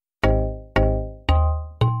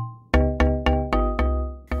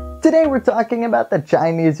Today we're talking about the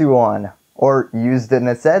Chinese yuan, or used in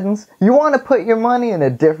a sentence, you want to put your money in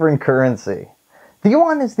a different currency. The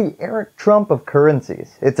yuan is the Eric Trump of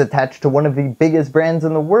currencies. It's attached to one of the biggest brands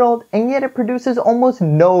in the world, and yet it produces almost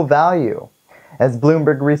no value. As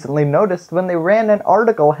Bloomberg recently noticed when they ran an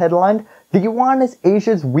article headlined, "The yuan is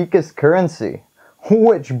Asia's weakest currency."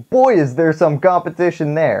 Which, boy, is there some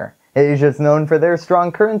competition there. Asia's known for their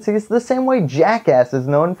strong currencies the same way Jackass is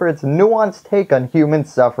known for its nuanced take on human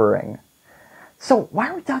suffering. So why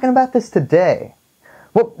are we talking about this today?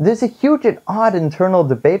 Well, there's a huge and odd internal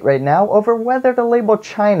debate right now over whether to label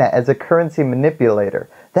China as a currency manipulator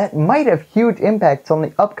that might have huge impacts on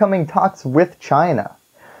the upcoming talks with China.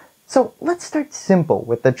 So let's start simple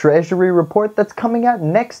with the Treasury report that's coming out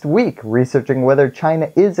next week researching whether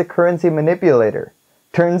China is a currency manipulator.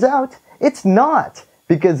 Turns out, it's not,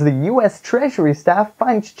 because the US Treasury staff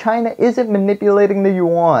finds China isn't manipulating the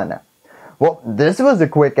yuan. Well, this was a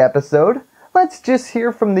quick episode. Let's just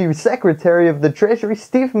hear from the Secretary of the Treasury,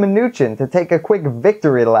 Steve Mnuchin, to take a quick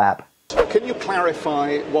victory lap. Can you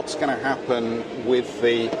clarify what's going to happen with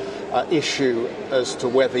the issue as to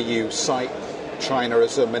whether you cite China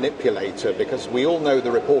as a manipulator? Because we all know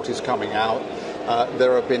the report is coming out.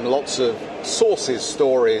 There have been lots of sources,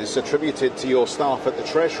 stories attributed to your staff at the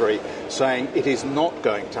Treasury saying it is not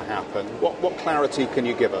going to happen. What clarity can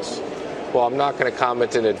you give us? Well, I'm not going to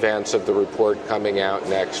comment in advance of the report coming out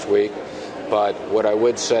next week. But what I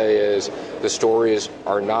would say is the stories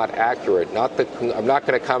are not accurate. I'm not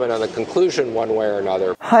going to comment on the conclusion one way or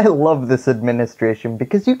another. I love this administration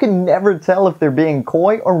because you can never tell if they're being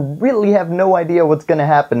coy or really have no idea what's going to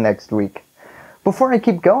happen next week. Before I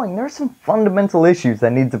keep going, there are some fundamental issues I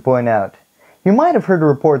need to point out. You might have heard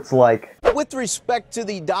reports like, with respect to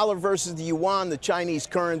the dollar versus the yuan, the Chinese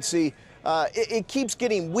currency, it keeps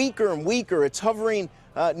getting weaker and weaker. It's hovering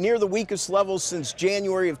near the weakest levels since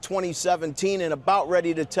January of 2017 and about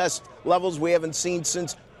ready to test levels we haven't seen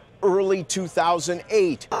since early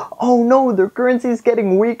 2008. Oh no, their currency's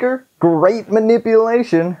getting weaker? Great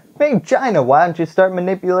manipulation. Hey China, why don't you start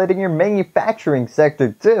manipulating your manufacturing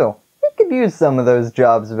sector too? You could use some of those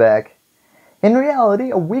jobs back. In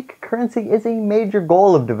reality, a weak currency is a major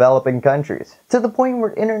goal of developing countries, to the point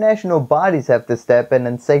where international bodies have to step in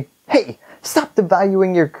and say, hey, stop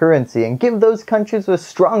devaluing your currency and give those countries with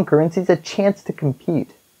strong currencies a chance to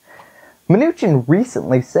compete. Mnuchin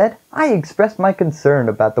recently said, I expressed my concern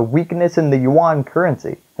about the weakness in the yuan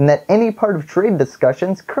currency, and that any part of trade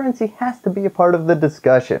discussions, currency has to be a part of the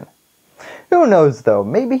discussion. Who knows though,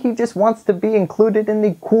 maybe he just wants to be included in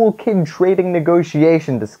the cool kid trading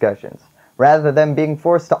negotiation discussions, rather than being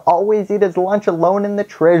forced to always eat his lunch alone in the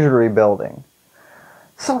Treasury building.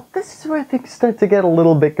 So this is where things start to get a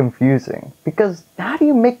little bit confusing, because how do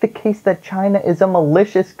you make the case that China is a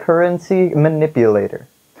malicious currency manipulator?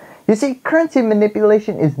 You see, currency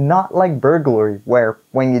manipulation is not like burglary, where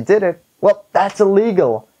when you did it, well, that's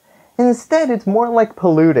illegal. Instead, it's more like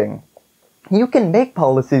polluting. You can make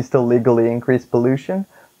policies to legally increase pollution,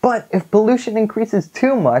 but if pollution increases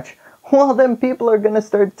too much, well then people are going to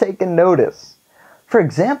start taking notice. For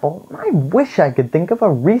example, I wish I could think of a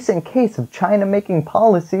recent case of China making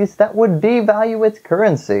policies that would devalue its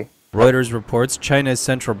currency. Reuters reports China's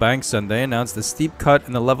central bank Sunday announced a steep cut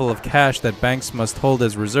in the level of cash that banks must hold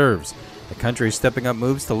as reserves. The country is stepping up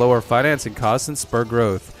moves to lower financing costs and spur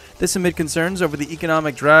growth. This amid concerns over the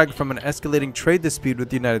economic drag from an escalating trade dispute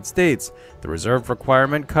with the United States. The reserve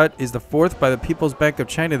requirement cut is the fourth by the People's Bank of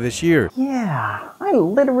China this year. Yeah, I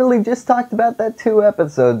literally just talked about that 2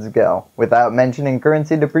 episodes ago, without mentioning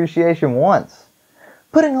currency depreciation once.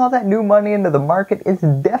 Putting all that new money into the market is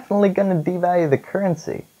definitely going to devalue the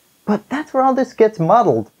currency. But that's where all this gets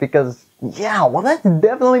muddled, because yeah, well that's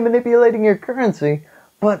definitely manipulating your currency,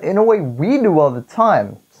 but in a way we do all the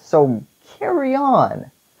time, so carry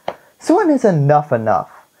on. So when is enough enough?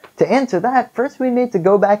 To answer that, first we need to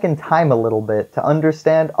go back in time a little bit to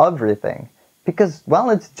understand everything. Because, well,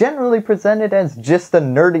 it's generally presented as just a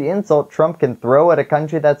nerdy insult Trump can throw at a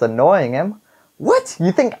country that's annoying him. What?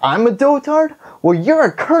 You think I'm a dotard? Well, you're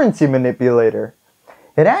a currency manipulator.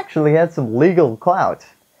 It actually had some legal clout.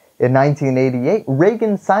 In 1988,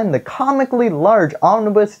 Reagan signed the comically large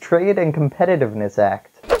Omnibus Trade and Competitiveness Act.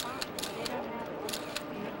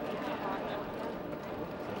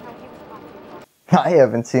 I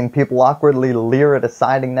haven't seen people awkwardly leer at a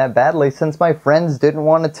signing that badly since my friends didn't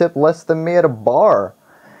want to tip less than me at a bar.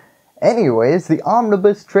 Anyways, the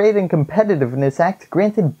Omnibus Trade and Competitiveness Act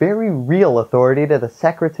granted very real authority to the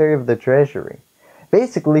Secretary of the Treasury.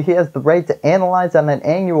 Basically, he has the right to analyze on an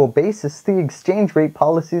annual basis the exchange rate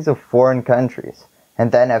policies of foreign countries.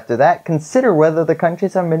 And then after that, consider whether the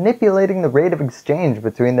countries are manipulating the rate of exchange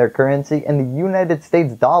between their currency and the United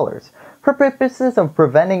States dollars for purposes of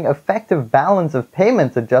preventing effective balance of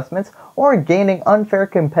payments adjustments or gaining unfair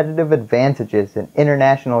competitive advantages in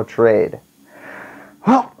international trade.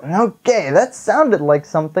 Well, okay, that sounded like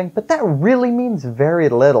something, but that really means very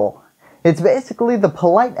little. It's basically the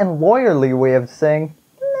polite and lawyerly way of saying,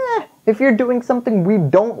 nah, if you're doing something we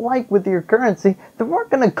don't like with your currency, then we're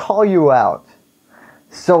gonna call you out.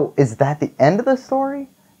 So is that the end of the story?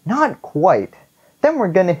 Not quite. Then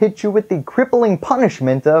we're gonna hit you with the crippling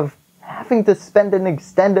punishment of having to spend an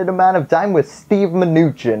extended amount of time with Steve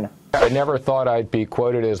Mnuchin. I never thought I'd be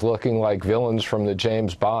quoted as looking like villains from the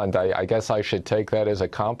James Bond. I guess I should take that as a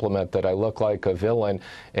compliment that I look like a villain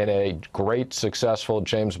in a great, successful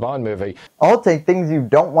James Bond movie. I'll take things you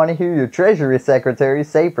don't want to hear your Treasury Secretary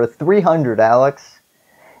say for 300, Alex.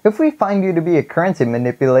 If we find you to be a currency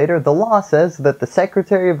manipulator, the law says that the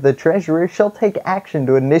Secretary of the Treasury shall take action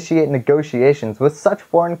to initiate negotiations with such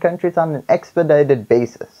foreign countries on an expedited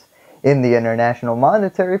basis, in the International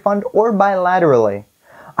Monetary Fund or bilaterally.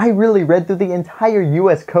 I really read through the entire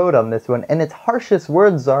US code on this one, and its harshest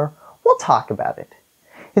words are, we'll talk about it.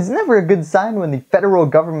 It's never a good sign when the federal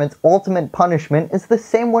government's ultimate punishment is the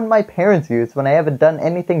same one my parents used when I haven't done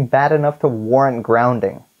anything bad enough to warrant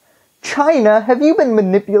grounding. China, have you been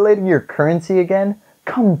manipulating your currency again?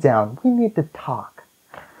 Come down, we need to talk.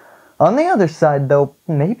 On the other side though,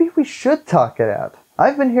 maybe we should talk it out.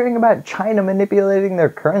 I've been hearing about China manipulating their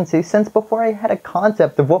currency since before I had a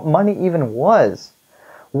concept of what money even was.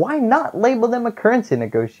 Why not label them a currency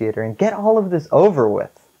negotiator and get all of this over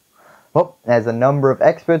with? Well, as a number of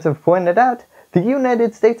experts have pointed out, the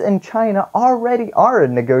United States and China already are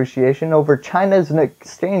in negotiation over China's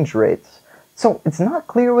exchange rates. So it's not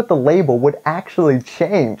clear what the label would actually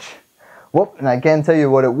change. Well, and I can tell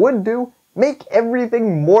you what it would do. Make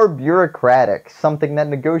everything more bureaucratic, something that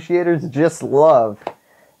negotiators just love.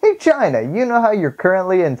 Hey China, you know how you're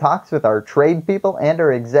currently in talks with our trade people and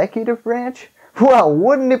our executive branch? Well,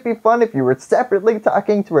 wouldn't it be fun if you were separately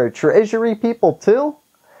talking to our Treasury people too?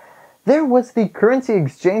 There was the Currency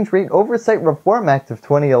Exchange Rate Oversight Reform Act of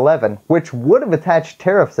 2011, which would have attached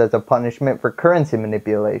tariffs as a punishment for currency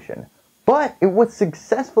manipulation. But it was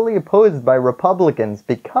successfully opposed by Republicans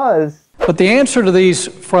because... But the answer to these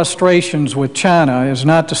frustrations with China is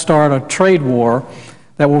not to start a trade war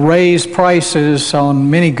that will raise prices on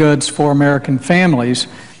many goods for American families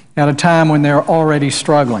at a time when they're already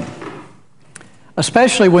struggling,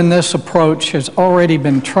 especially when this approach has already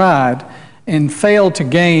been tried and failed to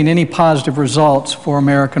gain any positive results for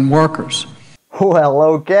American workers. Well,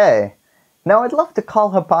 okay. Now I'd love to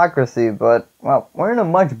call hypocrisy, but, well, we're in a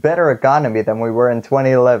much better economy than we were in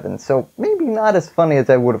 2011, so maybe not as funny as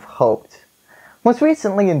I would have hoped. Most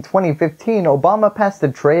recently in 2015, Obama passed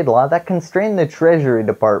a trade law that constrained the Treasury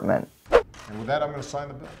Department. And with that, I'm going to sign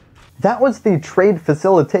the bill. That was the Trade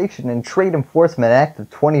Facilitation and Trade Enforcement Act of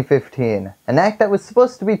 2015, an act that was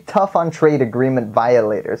supposed to be tough on trade agreement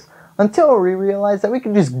violators, until we realized that we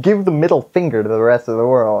could just give the middle finger to the rest of the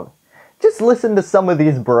world. Just listen to some of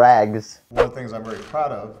these brags. One of the things I'm very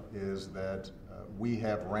proud of is that we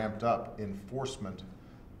have ramped up enforcement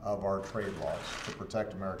of our trade laws to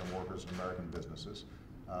protect American workers and American businesses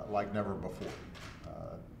like never before.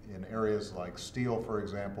 In areas like steel, for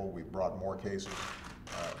example, we've brought more cases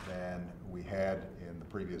than we had in the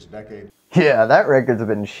previous decade. Yeah, that record's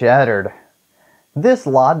been shattered. This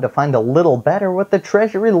law defined a little better what the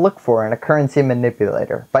Treasury looked for in a currency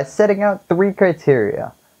manipulator by setting out 3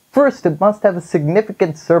 criteria. First, it must have a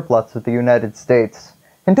significant surplus with the United States.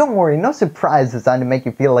 And don't worry, no surprise designed to make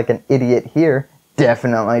you feel like an idiot here.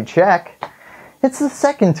 Definitely check. It's the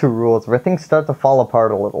second 2 rules where things start to fall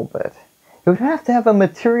apart a little bit. It would have to have a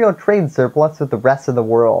material trade surplus with the rest of the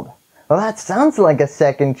world. Well, that sounds like a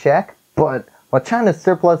second check, but while China's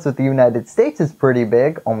surplus with the United States is pretty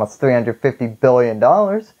big, almost $350 billion,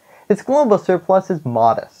 its global surplus is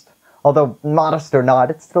modest. Although, modest or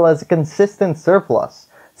not, it still has a consistent surplus,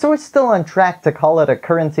 so we're still on track to call it a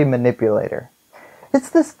currency manipulator. It's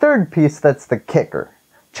this third piece that's the kicker.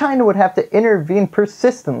 China would have to intervene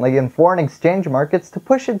persistently in foreign exchange markets to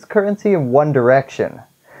push its currency in one direction.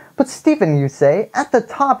 But Stephen, you say, at the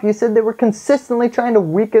top you said they were consistently trying to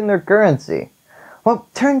weaken their currency. Well,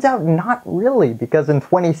 turns out not really, because in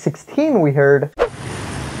 2016 we heard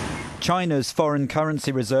China's foreign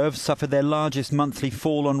currency reserves suffered their largest monthly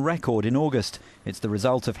fall on record in August. It's the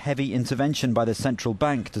result of heavy intervention by the central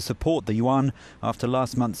bank to support the yuan after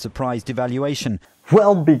last month's surprise devaluation.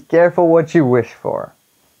 Well, be careful what you wish for.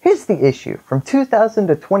 Here's the issue. From 2000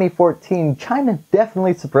 to 2014, China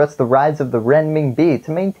definitely suppressed the rise of the renminbi to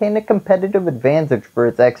maintain a competitive advantage for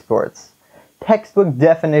its exports. Textbook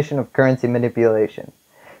definition of currency manipulation.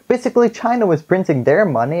 Basically, China was printing their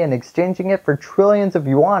money and exchanging it for trillions of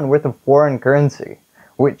yuan worth of foreign currency,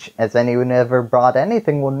 which, as anyone who ever bought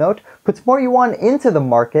anything will note, puts more yuan into the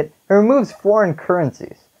market and removes foreign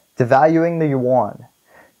currencies, devaluing the yuan.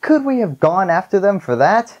 Could we have gone after them for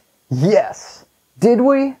that? Yes. Did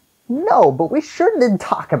we? No, but we sure did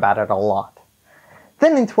talk about it a lot.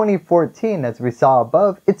 Then in 2014, as we saw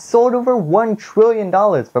above, it sold over $1 trillion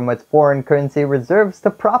from its foreign currency reserves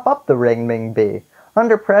to prop up the renminbi,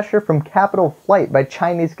 under pressure from capital flight by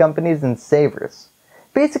Chinese companies and savers.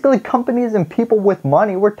 Basically, companies and people with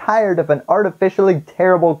money were tired of an artificially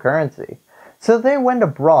terrible currency, so they went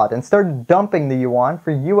abroad and started dumping the yuan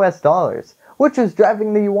for US dollars, which was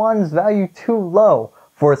driving the yuan's value too low,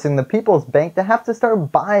 forcing the People's Bank to have to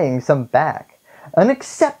start buying some back. An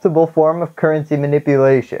acceptable form of currency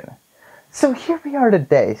manipulation. So here we are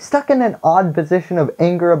today, stuck in an odd position of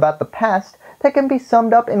anger about the past that can be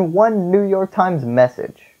summed up in one New York Times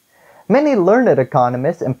message. Many learned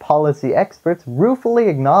economists and policy experts ruefully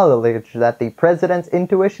acknowledge that the president's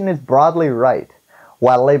intuition is broadly right.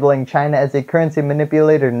 While labeling China as a currency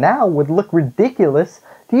manipulator now would look ridiculous,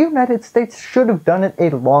 the United States should have done it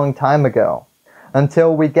a long time ago.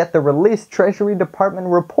 Until we get the released Treasury Department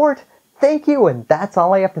report, thank you, and that's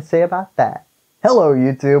all I have to say about that. Hello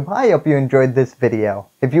YouTube, I hope you enjoyed this video.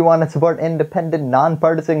 If you want to support independent,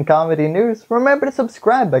 nonpartisan comedy news, remember to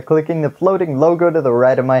subscribe by clicking the floating logo to the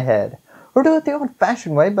right of my head. Or do it the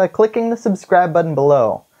old-fashioned way by clicking the subscribe button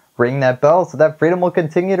below. Ring that bell so that freedom will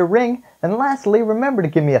continue to ring, and lastly, remember to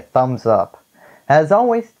give me a thumbs up. As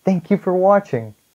always, thank you for watching.